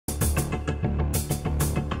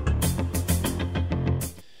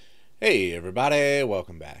Hey everybody,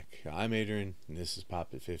 welcome back. I'm Adrian and this is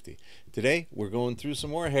Pop at 50. Today we're going through some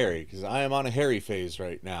more Harry because I am on a Harry phase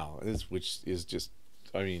right now, which is just,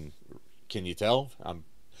 I mean, can you tell?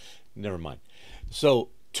 Never mind. So,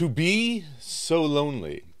 To Be So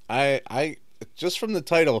Lonely. I just from the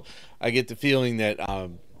title, I get the feeling that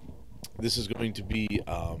this is going to be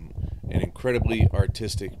an incredibly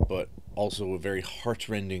artistic but also a very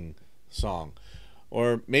heartrending song.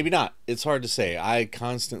 Or maybe not. It's hard to say. I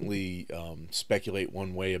constantly speculate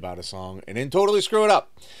one way about a song and then totally screw it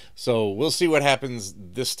up. So we'll see what happens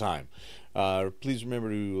this time. Please remember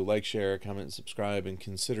to like, share, comment, and subscribe, and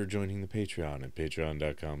consider joining the Patreon at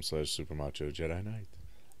patreon.com/supermachojedi knight.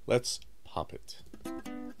 Let's pop it.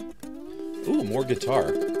 Ooh, more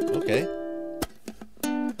guitar. Okay.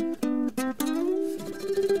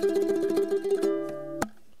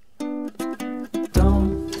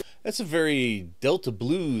 That's a very Delta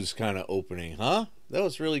Blues kind of opening, huh? That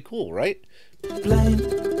was really cool, right? Blame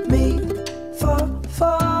me for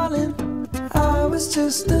falling. I was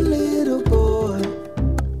just a little boy.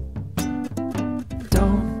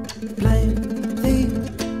 Don't blame the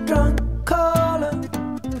drunk caller.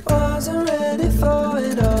 Wasn't ready for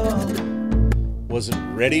it all.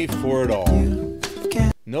 Wasn't ready for it all.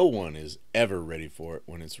 No one is ever ready for it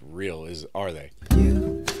when it's real, are they?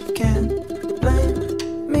 You can't blame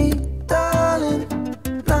me, darling,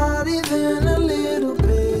 not even a little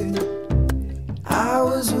bit. I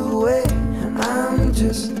was away and I'm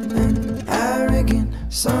just an arrogant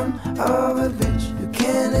son of a bitch who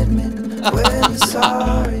can't admit when he's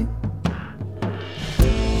sorry.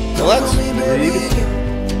 Well, that's me, baby, rude.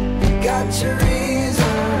 you got your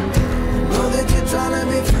reason. Know that you're trying to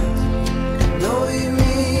be friends. Know you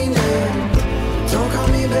mean it. Don't call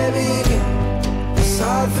me baby again. It's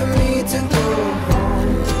hard for me to go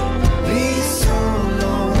home. Be so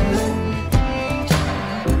lonely.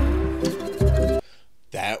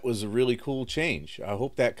 That was a really cool change. I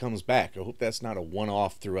hope that comes back. I hope that's not a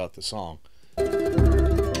one-off throughout the song.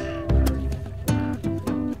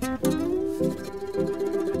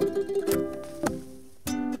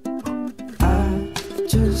 I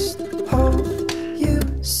just hope you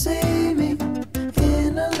see me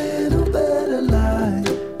in a little better light.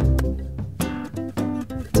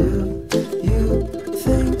 Do you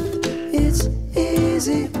think it's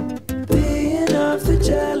easy being of the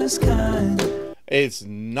jealous kind? It's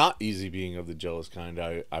not easy being of the jealous kind,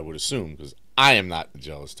 I would assume, because I am not the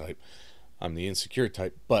jealous type. I'm the insecure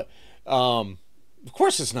type. But, of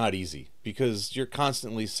course it's not easy, because you're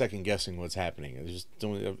constantly second-guessing what's happening.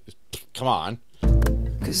 Come on.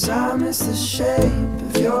 'Cause I miss the shape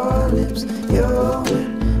of your lips, your wit,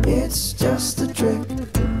 it's just a trick.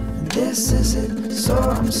 And this is it, so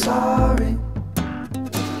I'm sorry.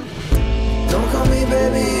 Don't call me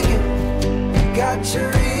baby again, you got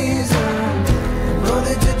your reason. Know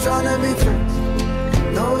that you're trying to be friends.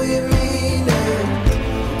 Know you mean it.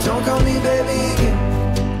 Don't call me baby again.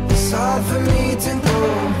 It's hard for me to go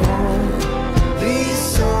home. Be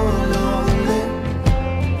so lonely.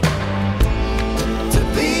 To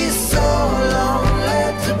be so lonely.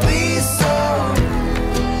 To be so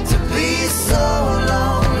lonely. To be so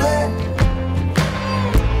lonely.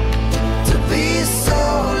 To be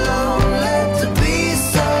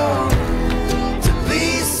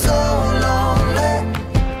so lonely.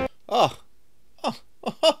 Oh,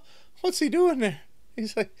 what's he doing there?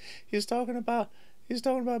 He's talking about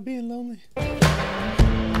being lonely.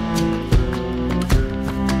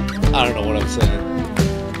 I don't know what I'm saying.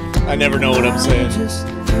 I never know what I'm saying. Just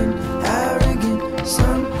an arrogant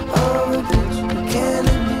son of a bitch who can't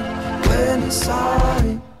admit when he's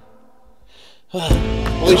sorry.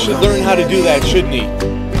 Well, he should learn how to do that, shouldn't he?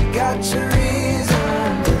 Got your reason.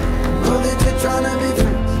 Know that you're trying to be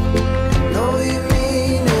friends. Know you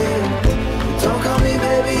mean it. Don't call me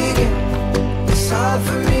baby again. It's hard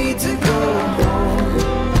for me to go home.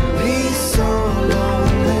 Be so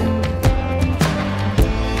lonely.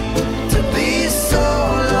 To be so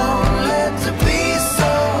lonely. To be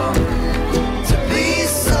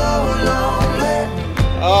so lonely.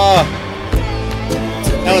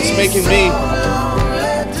 Now it's making me.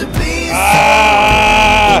 To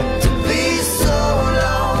be so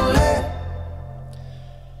lonely.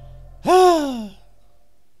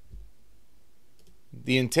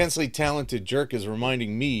 The intensely talented jerk is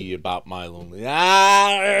reminding me about my lonely.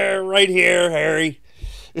 Right here, Harry.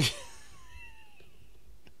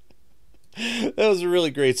 That was a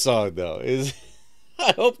really great song, though.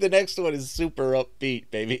 I hope the next one is super upbeat,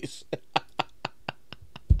 babies.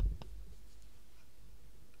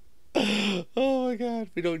 Oh my God,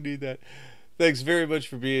 we don't need that. Thanks very much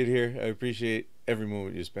for being here. I appreciate every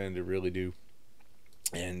moment you spend. I really do.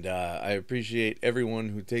 And I appreciate everyone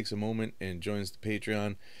who takes a moment and joins the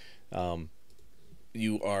Patreon. Um,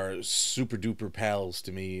 you are super duper pals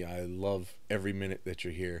to me. I love every minute that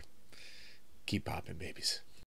you're here. Keep popping, babies.